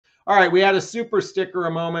All right, we had a super sticker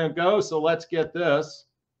a moment ago, so let's get this.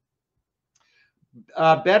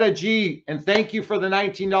 Betta G, and thank you for the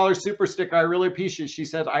 $19 super sticker. I really appreciate it. She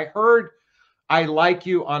said, I heard I like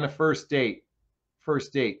you on a first date.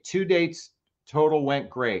 First date. 2 dates total went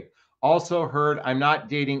great. Also heard I'm not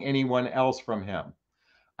dating anyone else from him.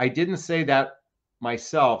 I didn't say that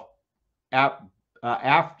myself.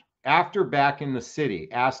 After back in the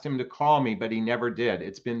city, asked him to call me, but he never did.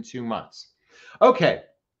 It's been 2 months. Okay,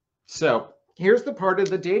 so here's the part of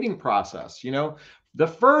the dating process. You know, the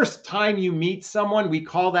first time you meet someone, we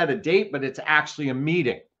call that a date, but it's actually a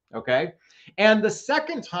meeting. Okay. And the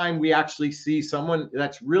second time we actually see someone,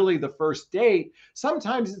 that's really the first date.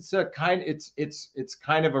 Sometimes it's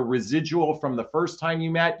kind of a residual from the first time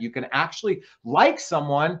you met. You can actually like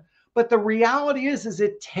someone, but the reality is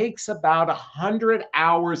it takes about 100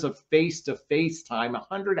 hours of face-to-face time,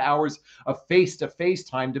 100 hours of face-to-face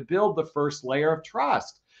time to build the first layer of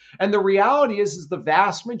trust. And the reality is the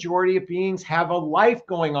vast majority of beings have a life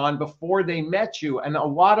going on before they met you, and a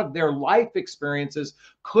lot of their life experiences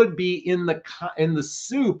could be in the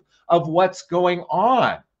soup of what's going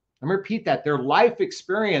on. I'm going to repeat that, their life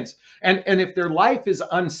experience. And if their life is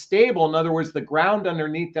unstable, in other words, the ground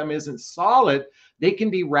underneath them isn't solid, they can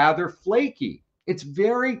be rather flaky. It's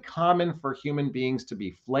very common for human beings to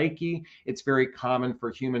be flaky. It's very common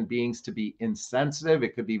for human beings to be insensitive.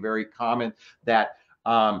 It could be very common that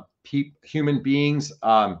human beings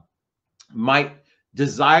might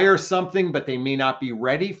desire something, but they may not be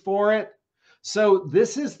ready for it. So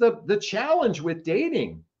this is the challenge with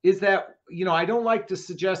dating, is that, you know, I don't like to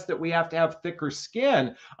suggest that we have to have thicker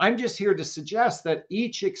skin. I'm just here to suggest that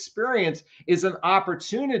each experience is an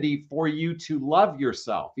opportunity for you to love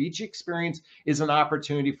yourself. Each experience is an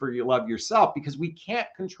opportunity for you to love yourself, because we can't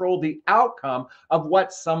control the outcome of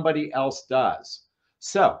what somebody else does.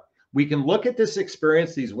 So we can look at this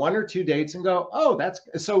experience, these 1 or 2 dates, and go, oh, that's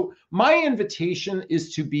so. My invitation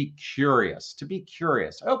is to be curious,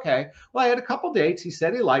 Okay, well, I had a couple dates. He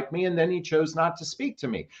said he liked me, and then he chose not to speak to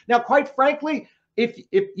me. Now, quite frankly, if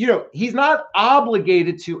you know, he's not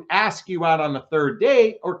obligated to ask you out on the third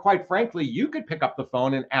date, or quite frankly, you could pick up the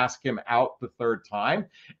phone and ask him out the third time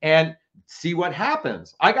and see what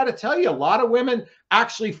happens. I got to tell you, a lot of women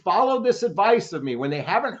actually follow this advice of me. When they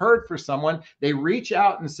haven't heard from someone, they reach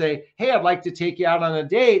out and say, hey, I'd like to take you out on a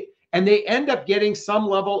date. And they end up getting some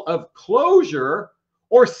level of closure,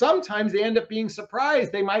 or sometimes they end up being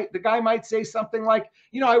surprised. The guy might say something like,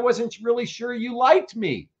 you know, I wasn't really sure you liked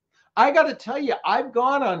me. I got to tell you, I've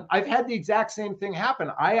had the exact same thing happen.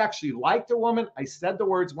 I actually liked a woman. I said the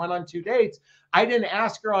words, went on 2 dates. I didn't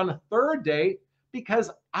ask her on a third date because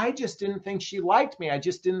I just didn't think she liked me. I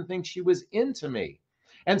just didn't think she was into me.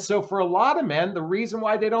 And so for a lot of men, the reason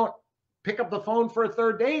why they don't pick up the phone for a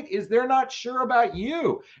third date is they're not sure about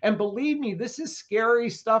you. And believe me, this is scary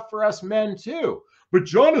stuff for us men too. But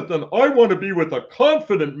Jonathan, I want to be with a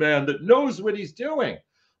confident man that knows what he's doing.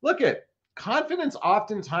 Look at confidence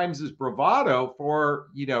oftentimes is bravado for,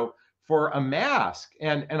 you know, for a mask.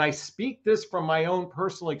 And I speak this from my own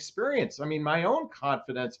personal experience. I mean, my own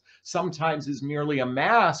confidence sometimes is merely a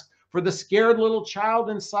mask for the scared little child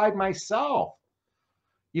inside myself.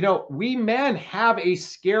 You know, we men have a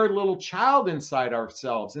scared little child inside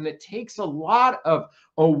ourselves, and it takes a lot of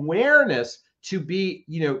awareness to be,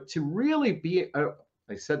 you know, to really be,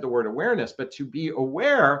 I said the word awareness, but to be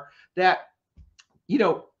aware that, you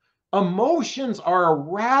know, emotions are a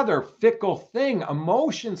rather fickle thing.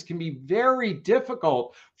 Emotions can be very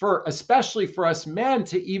difficult for, especially for us men,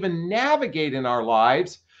 to even navigate in our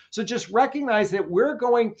lives. So just recognize that we're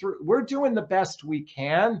doing the best we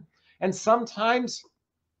can. And sometimes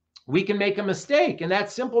we can make a mistake. And that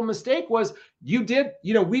simple mistake was we didn't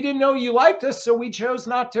know you liked us, so we chose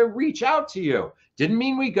not to reach out to you. Didn't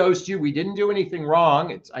mean we ghost you. We didn't do anything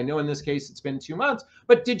wrong. I know in this case it's been 2 months,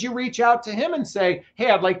 but did you reach out to him and say,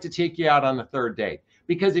 hey, I'd like to take you out on the third date?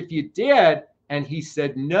 Because if you did and he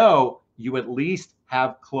said no, you at least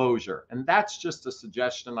have closure. And that's just a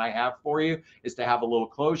suggestion I have for you, is to have a little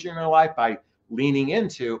closure in your life by leaning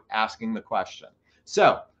into asking the question.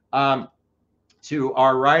 So, to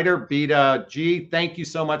our writer, Beta G, thank you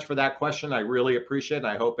so much for that question. I really appreciate it.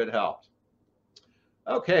 I hope it helped.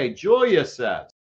 Okay, Julia says,